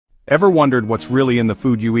Ever wondered what's really in the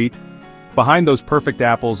food you eat? Behind those perfect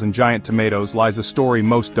apples and giant tomatoes lies a story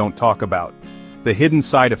most don't talk about. The hidden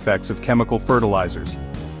side effects of chemical fertilizers.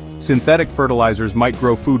 Synthetic fertilizers might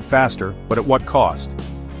grow food faster, but at what cost?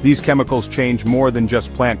 These chemicals change more than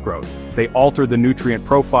just plant growth. They alter the nutrient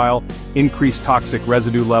profile, increase toxic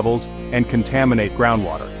residue levels, and contaminate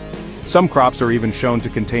groundwater. Some crops are even shown to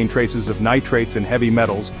contain traces of nitrates and heavy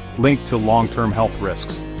metals, linked to long-term health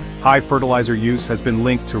risks. High fertilizer use has been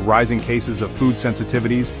linked to rising cases of food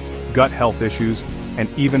sensitivities, gut health issues, and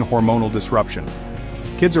even hormonal disruption.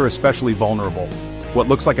 Kids are especially vulnerable. What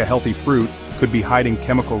looks like a healthy fruit could be hiding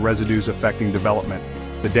chemical residues affecting development.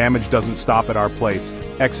 The damage doesn't stop at our plates.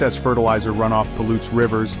 Excess fertilizer runoff pollutes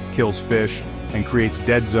rivers, kills fish, and creates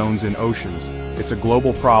dead zones in oceans. It's a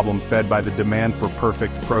global problem fed by the demand for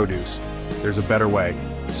perfect produce. There's a better way.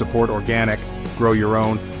 Support organic, grow your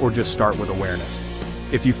own, or just start with awareness.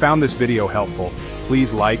 If you found this video helpful,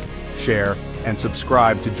 please like, share, and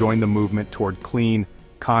subscribe to join the movement toward clean,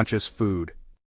 conscious food.